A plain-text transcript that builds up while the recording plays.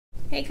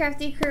Hey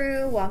Crafty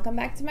Crew, welcome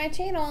back to my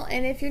channel,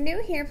 and if you're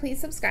new here, please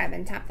subscribe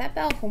and tap that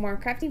bell for more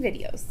crafty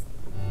videos.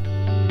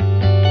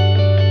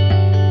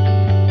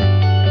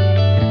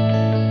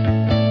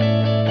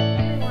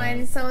 Hey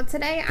everyone, so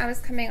today I was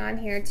coming on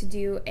here to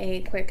do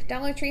a quick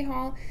Dollar Tree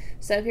haul,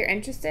 so if you're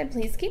interested,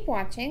 please keep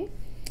watching.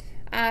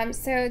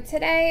 So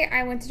today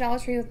I went to Dollar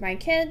Tree with my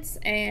kids,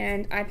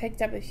 and I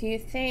picked up a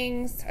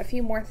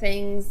few more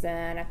things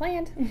than I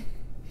planned.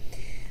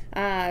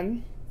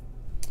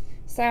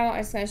 So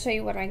I'm just going to show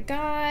you what I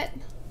got.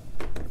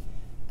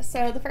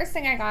 So the first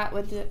thing I got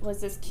was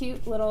this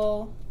cute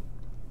little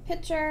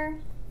pitcher.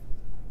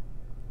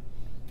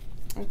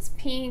 It's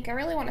pink. I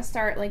really want to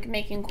start like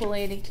making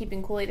Kool-Aid and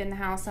keeping Kool-Aid in the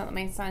house now that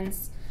my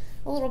son's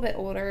a little bit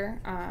older.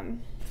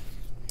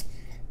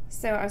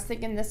 So I was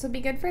thinking this would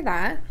be good for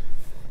that.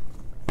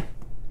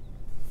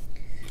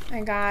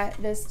 I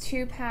got this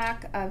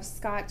 2-pack of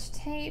Scotch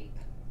tape.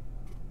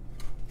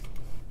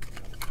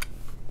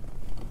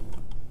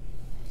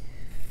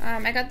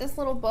 I got this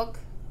little book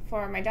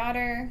for my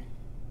daughter.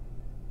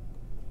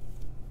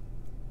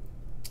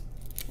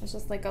 It's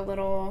just like a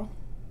little,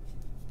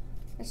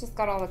 it's just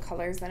got all the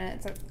colors in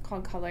it. It's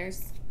called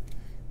Colors.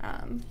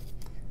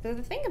 The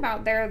thing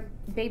about their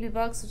baby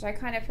books, which I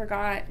kind of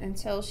forgot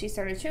until she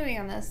started chewing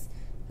on this,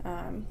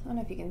 I don't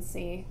know if you can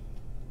see.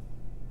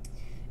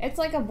 It's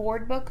like a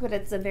board book, but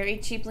it's a very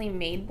cheaply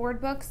made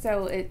board book,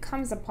 so it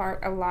comes apart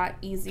a lot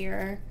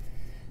easier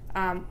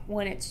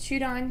when it's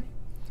chewed on.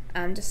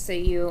 Just so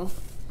you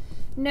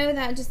know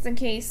that, just in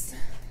case.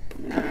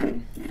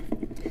 And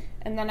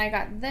then I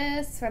got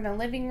this for the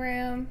living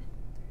room.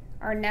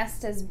 Our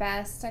Nest is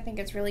Best. I think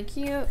it's really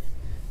cute.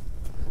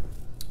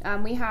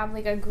 We have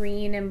like a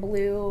green and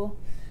blue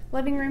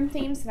living room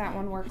theme, so that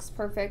one works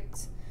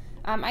perfect.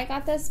 I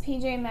got this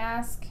PJ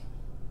Masks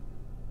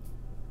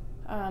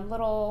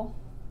little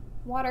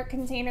water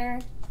container,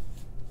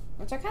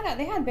 which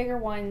they had bigger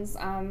ones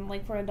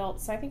like for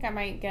adults, so I think I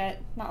might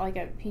get, not like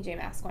a PJ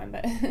Masks one,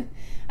 but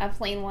a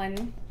plain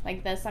one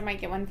like this. I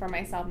might get one for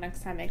myself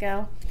next time I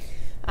go.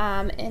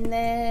 And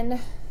then,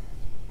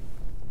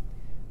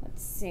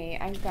 let's see,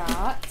 I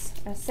got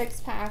a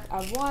 6-pack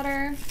of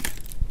water.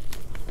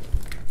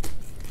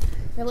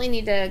 Really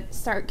need to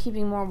start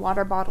keeping more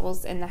water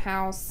bottles in the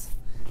house.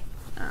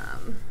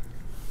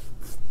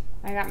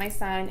 I got my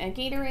son a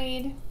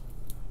Gatorade.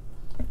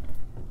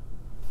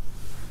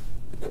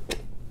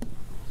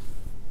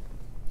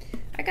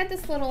 I got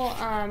this little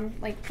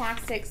like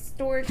plastic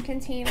storage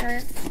container.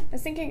 I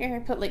was thinking I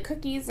could put like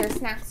cookies or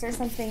snacks or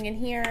something in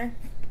here.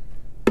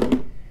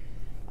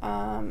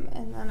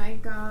 And then I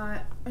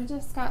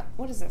just got,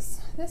 what is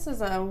this? This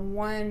is a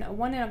 1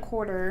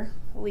 1¼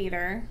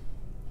 liter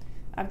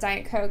of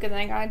Diet Coke, and then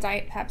I got a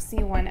Diet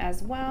Pepsi one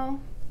as well.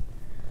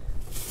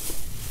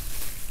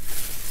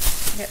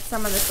 Get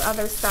some of this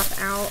other stuff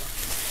out.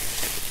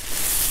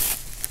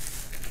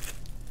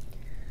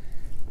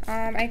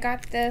 I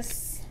got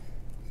this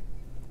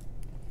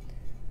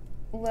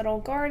little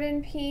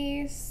garden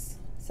piece.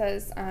 It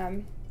says,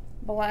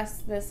 bless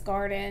this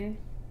garden.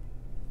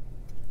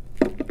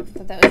 I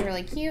thought that was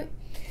really cute.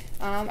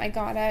 I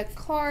got a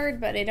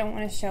card, but I don't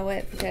want to show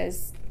it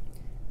because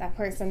that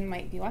person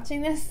might be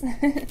watching this.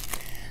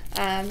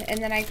 And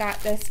then I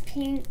got this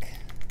pink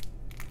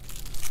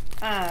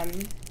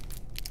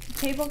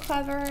table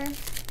cover,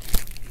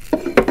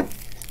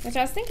 which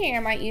I was thinking I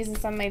might use in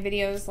some of my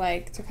videos,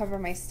 like to cover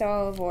my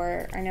stove,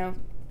 or I know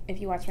if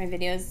you watch my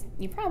videos,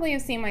 you probably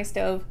have seen my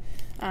stove,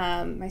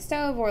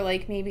 or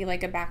like maybe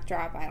like a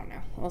backdrop. I don't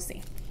know. We'll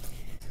see.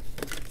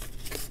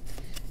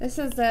 This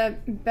is the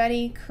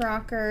Betty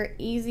Crocker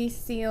Easy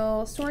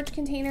Seal storage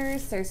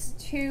containers. There's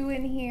 2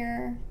 in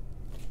here,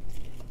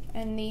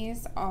 and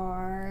these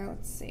are,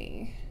 let's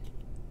see,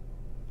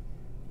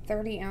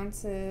 30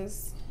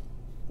 ounces.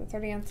 The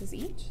 30 ounces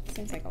each?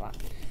 Seems like a lot.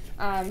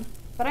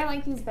 But I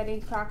like these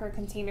Betty Crocker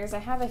containers. I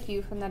have a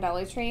few from the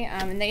Dollar Tree,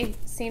 and they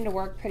seem to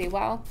work pretty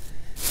well.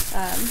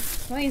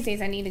 One of these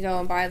days I need to go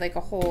and buy like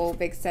a whole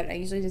big set. I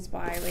usually just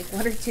buy like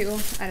 1 or 2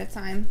 at a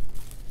time.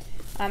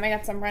 I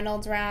got some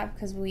Reynolds wrap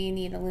because we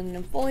need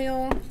aluminum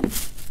foil.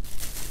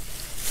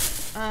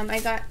 I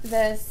got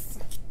this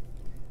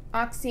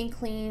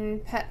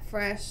OxiClean Pet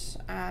Fresh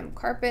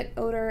carpet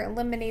odor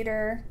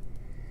eliminator.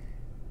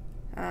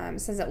 It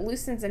says it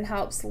loosens and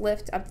helps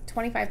lift up to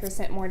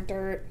 25% more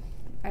dirt.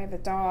 I have a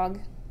dog,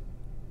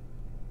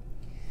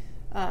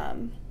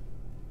 and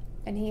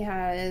he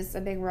has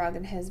a big rug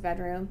in his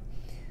bedroom.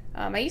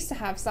 I used to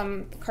have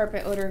some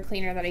carpet odor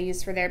cleaner that I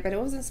used for there, but it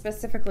wasn't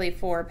specifically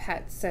for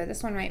pets, so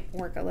this one might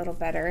work a little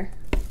better.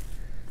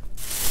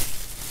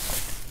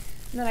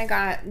 And then I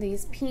got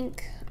these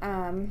pink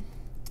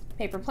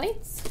paper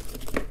plates.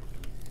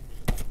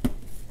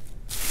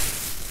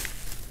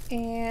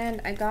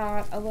 And I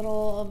got a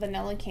little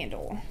vanilla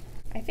candle.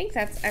 I think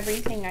that's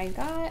everything I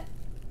got.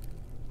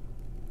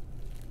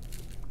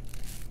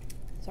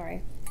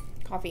 Sorry,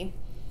 coffee.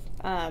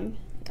 I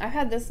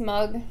had this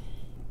mug,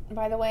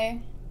 by the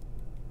way,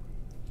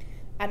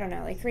 I don't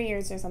know, like 3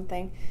 years or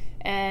something.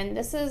 And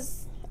this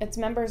is, it's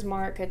Members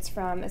Mark. It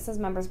says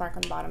Members Mark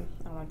on the bottom.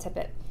 I don't want to tip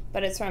it.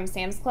 but it's from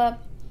Sam's Club,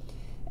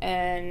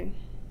 and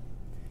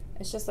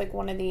it's just like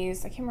one of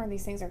these, I can't remember what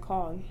these things are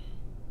called.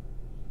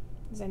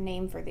 There's a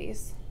name for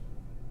these.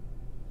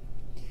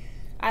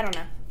 I don't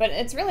know, but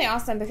it's really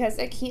awesome because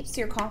it keeps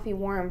your coffee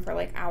warm for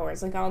like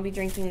hours. Like I'll be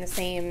drinking the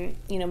same,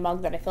 you know,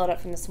 mug that I filled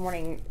up from this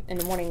morning in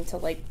the morning till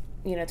like,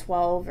 you know,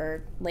 12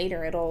 or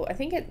later. I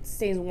think it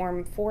stays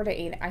warm 4 to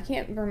 8. I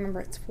can't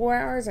remember if it's 4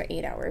 hours or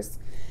 8 hours.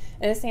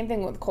 And the same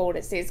thing with cold,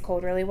 it stays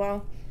cold really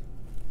well.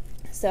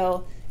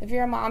 So if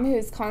you're a mom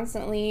who's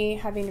constantly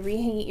having to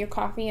reheat your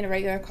coffee in a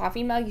regular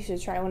coffee mug, you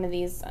should try one of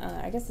these,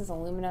 I guess it's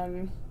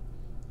aluminum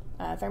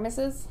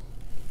thermoses.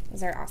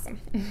 These are awesome.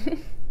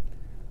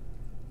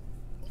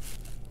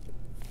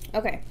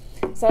 Okay,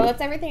 so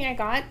that's everything I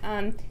got.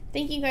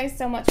 Thank you guys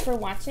so much for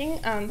watching.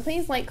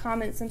 Please like,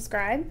 comment,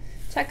 subscribe.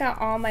 Check out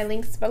all my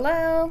links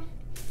below,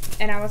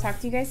 and I will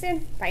talk to you guys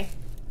soon. Bye.